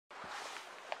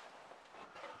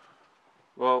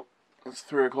Well, it's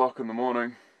 3 o'clock in the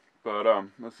morning, but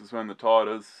this is when the tide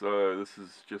is, so this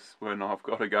is just when I've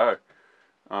got to go.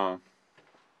 Yeah,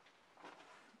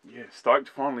 stoked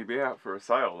to finally be out for a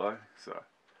sail though, so.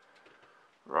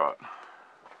 Right.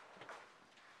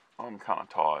 I'm kind of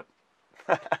tired.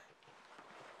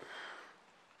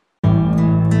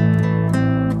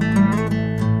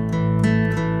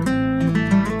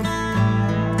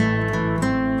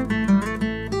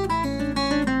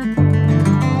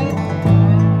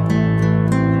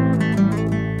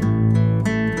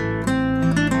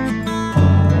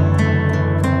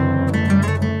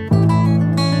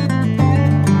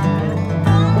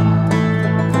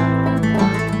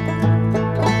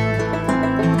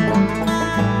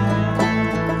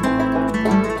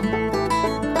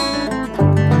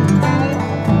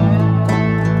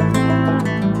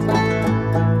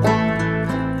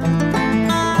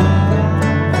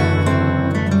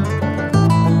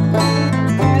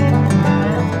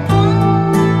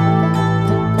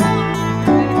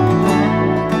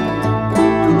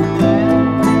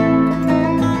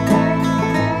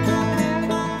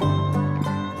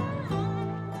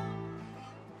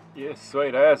 Yeah,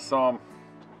 sweet as. So I'm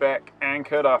back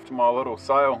anchored after my little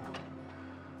sail.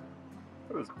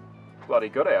 It was bloody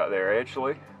good out there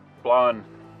actually. Blowing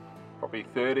probably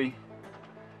 30,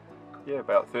 yeah,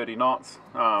 about 30 knots.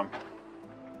 Not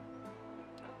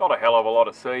a hell of a lot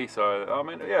of sea, so I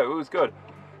mean, yeah, it was good.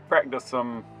 Practiced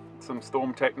some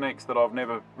storm techniques that I've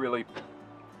never really,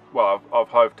 well, I've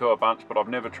hove to a bunch, but I've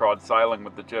never tried sailing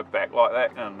with the jib back like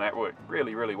that, and that worked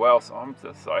really, really well, so I'm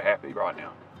just so happy right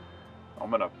now.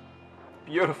 I'm in a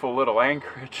beautiful little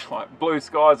anchorage, like blue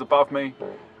skies above me,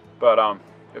 but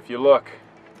if you look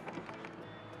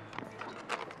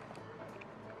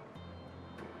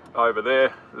over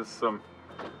there, there's some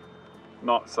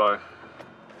not so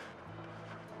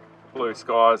blue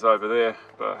skies over there,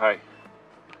 but hey,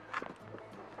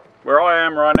 where I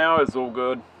am right now is all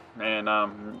good, and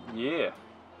yeah,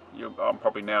 I'm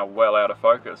probably now well out of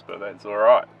focus, but that's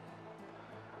alright.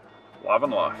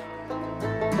 Loving life.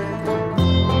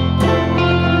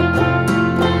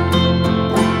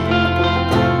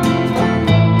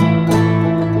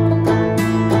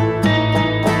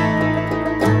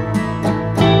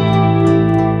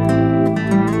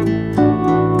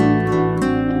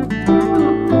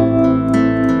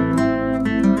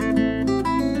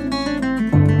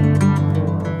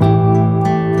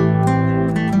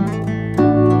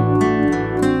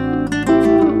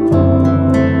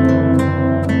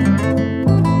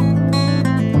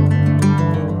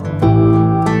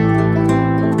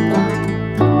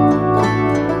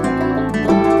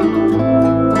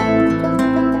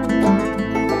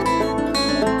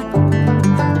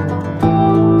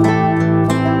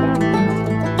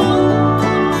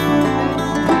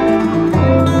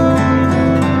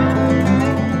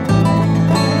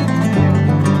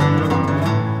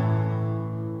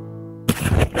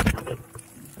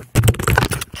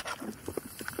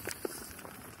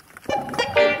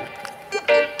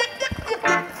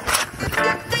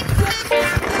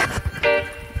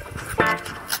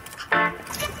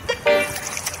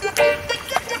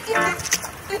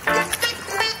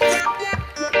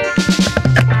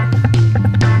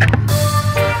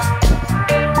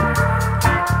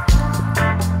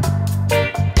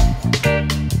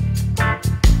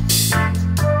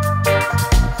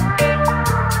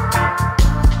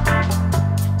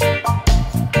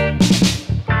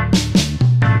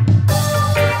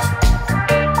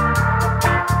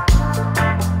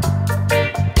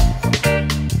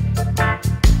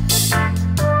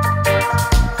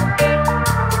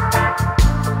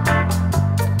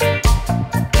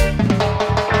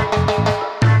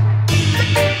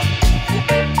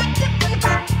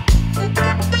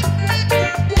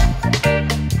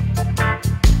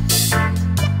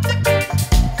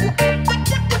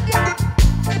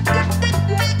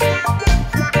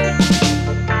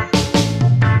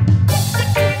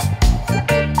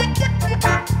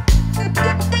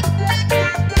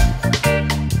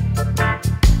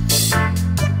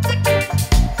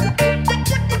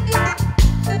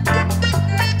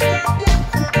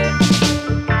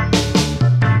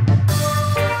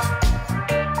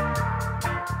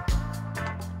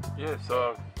 Yeah,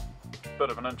 so a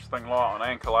bit of an interesting light on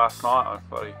anchor last night. I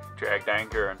bloody jagged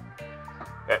anchor and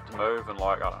had to move, and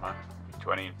like, I don't know,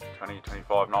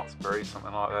 25 knots breeze,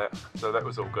 something like that. So that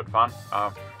was all good fun.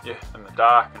 Yeah, in the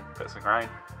dark and pissing rain.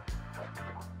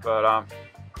 But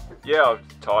yeah,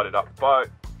 I've tidied up the boat,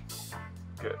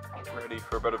 get ready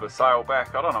for a bit of a sail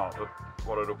back. I don't know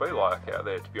what it'll be like out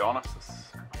there, to be honest.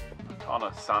 It's kind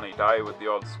of sunny day with the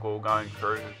odd squall going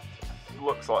through. It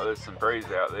looks like there's some breeze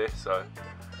out there, so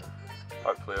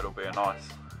hopefully it'll be a nice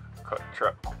quick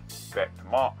trip back to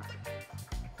Mott.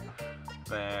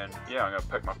 Then yeah, I'm going to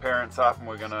pick my parents up and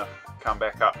we're going to come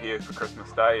back up here for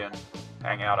Christmas Day and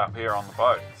hang out up here on the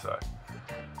boat. So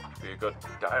it'll be a good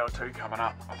day or two coming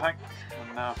up, I think.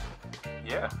 And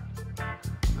yeah,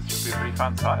 this should be a pretty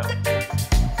fun sail.